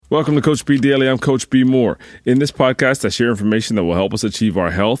Welcome to Coach B Daily. I'm Coach B Moore. In this podcast, I share information that will help us achieve our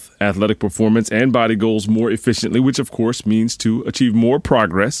health, athletic performance, and body goals more efficiently, which of course means to achieve more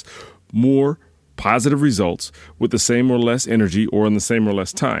progress, more positive results with the same or less energy or in the same or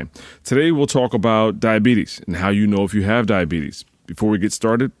less time. Today, we'll talk about diabetes and how you know if you have diabetes. Before we get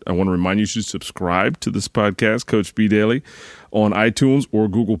started, I want to remind you to subscribe to this podcast, Coach B Daily, on iTunes or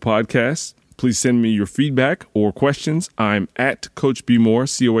Google Podcasts. Please send me your feedback or questions. I'm at Coach B Moore,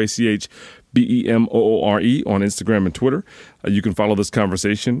 CoachBemoore, on Instagram and Twitter. You can follow this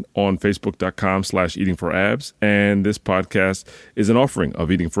conversation on Facebook.com/eatingforabs. And this podcast is an offering of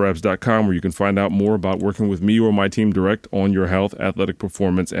eatingforabs.com, where you can find out more about working with me or my team direct on your health, athletic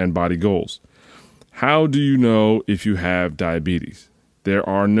performance, and body goals. How do you know if you have diabetes? There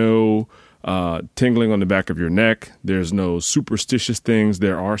are no tingling on the back of your neck. There's no superstitious things.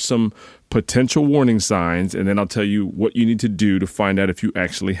 There are some potential warning signs, and then I'll tell you what you need to do to find out if you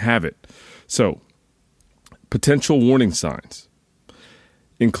actually have it. So, potential warning signs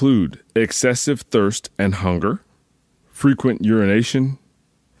include excessive thirst and hunger, frequent urination,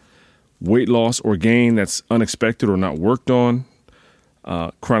 weight loss or gain that's unexpected or not worked on,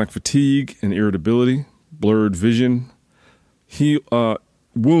 chronic fatigue and irritability, blurred vision,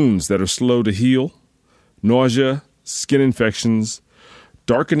 wounds that are slow to heal, nausea, skin infections,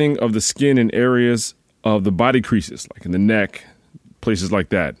 darkening of the skin in areas of the body creases, like in the neck, places like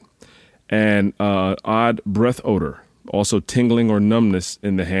that, and odd breath odor, also tingling or numbness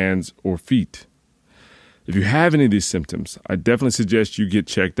in the hands or feet. If you have any of these symptoms, I definitely suggest you get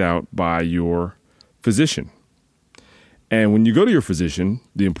checked out by your physician. And when you go to your physician,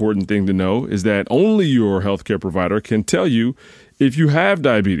 the important thing to know is that only your healthcare provider can tell you if you have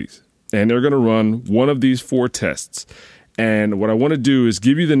diabetes. And they're going to run one of these 4 tests. And what I want to do is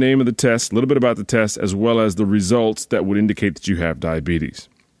give you the name of the test, a little bit about the test, as well as the results that would indicate that you have diabetes.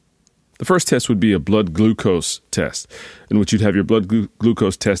 The first test would be a blood glucose test, in which you'd have your blood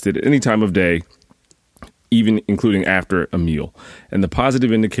glucose tested at any time of day, even including after a meal. And the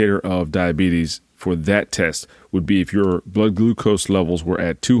positive indicator of diabetes for that test would be if your blood glucose levels were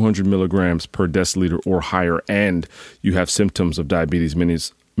at 200 milligrams per deciliter or higher, and you have symptoms of diabetes,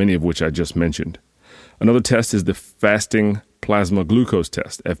 many of which I just mentioned. Another test is the fasting plasma glucose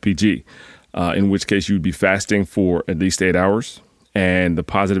test, FPG, in which case you would be fasting for at least 8 hours. And the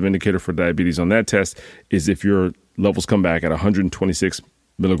positive indicator for diabetes on that test is if your levels come back at 126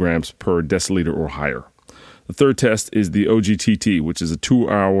 milligrams per deciliter or higher. The third test is the OGTT, which is a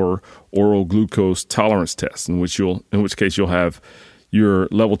 2-hour oral glucose tolerance test, in which case you'll have your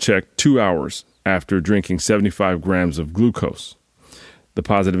level checked 2 hours after drinking 75 grams of glucose. The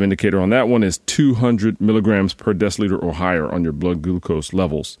positive indicator on that one is 200 milligrams per deciliter or higher on your blood glucose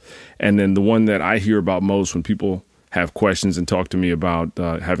levels. And then the one that I hear about most when people have questions and talk to me about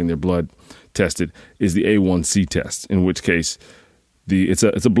having their blood tested is the A1C test, in which case it's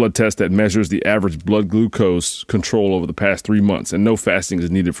a blood test that measures the average blood glucose control over the past 3 months, and no fasting is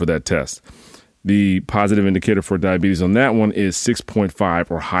needed for that test. The positive indicator for diabetes on that one is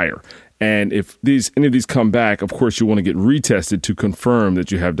 6.5 or higher. And if any of these come back, of course, you want to get retested to confirm that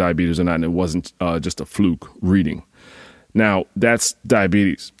you have diabetes or not, and it wasn't just a fluke reading. Now, that's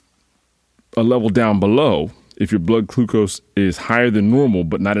diabetes. A level down below, if your blood glucose is higher than normal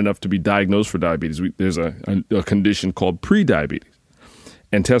but not enough to be diagnosed for diabetes, there's a condition called prediabetes.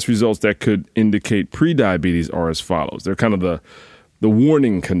 And test results that could indicate prediabetes are as follows. They're kind of the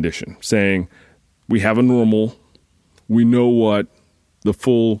warning condition, saying we have a normal, we know what the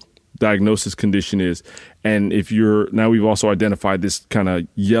full diagnosis condition is, and now we've also identified this kind of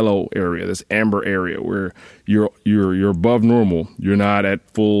yellow area, this amber area where you're above normal. You're not at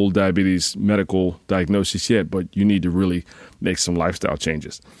full diabetes medical diagnosis yet, but you need to really make some lifestyle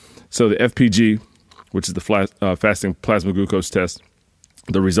changes. So the FPG, which is the fasting plasma glucose test,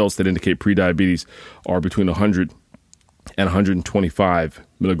 the results that indicate prediabetes are between 100 and 125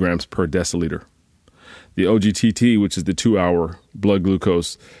 milligrams per deciliter. The OGTT, which is the 2-hour blood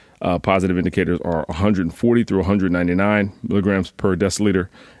glucose, positive indicators are 140 through 199 milligrams per deciliter.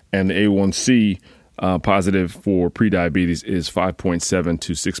 And the A1C positive for prediabetes is 5.7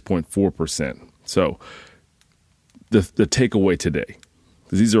 to 6.4%. So the takeaway today,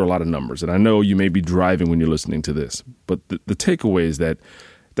 because these are a lot of numbers, and I know you may be driving when you're listening to this, but the takeaway is that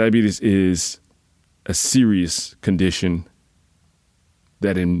diabetes is a serious condition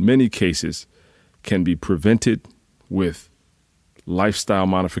that in many cases can be prevented with lifestyle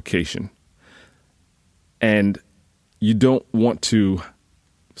modification. And you don't want to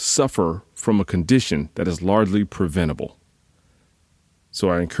suffer from a condition that is largely preventable. So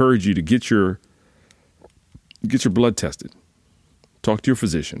I encourage you to get your blood tested. talk to your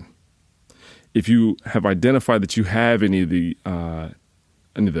physician. If you have identified that you have any of the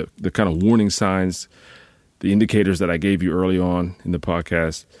kind of warning signs, the indicators that I gave you early on in the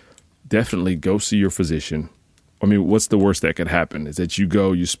podcast, definitely go see your physician. I mean, what's the worst that could happen is that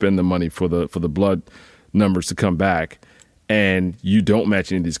you spend the money for the blood numbers to come back, and you don't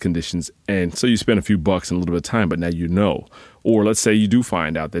match any of these conditions. And so you spend a few bucks and a little bit of time, but now you know. Or let's say you do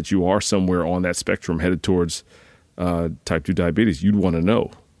find out that you are somewhere on that spectrum headed towards type 2 diabetes. You'd want to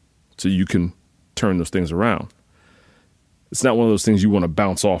know so you can turn those things around. It's not one of those things you want to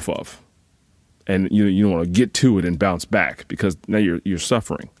bounce off of. And you don't want to get to it and bounce back, because now you're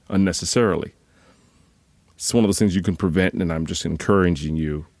suffering unnecessarily. It's one of those things you can prevent, and I'm just encouraging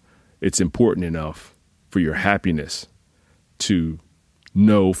you. It's important enough for your happiness to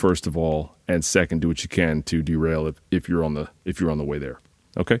know, first of all, and second, do what you can to derail if you're on the way there.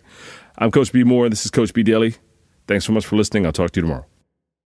 Okay? I'm Coach B. Moore. This is Coach B. Daily. Thanks so much for listening. I'll talk to you tomorrow.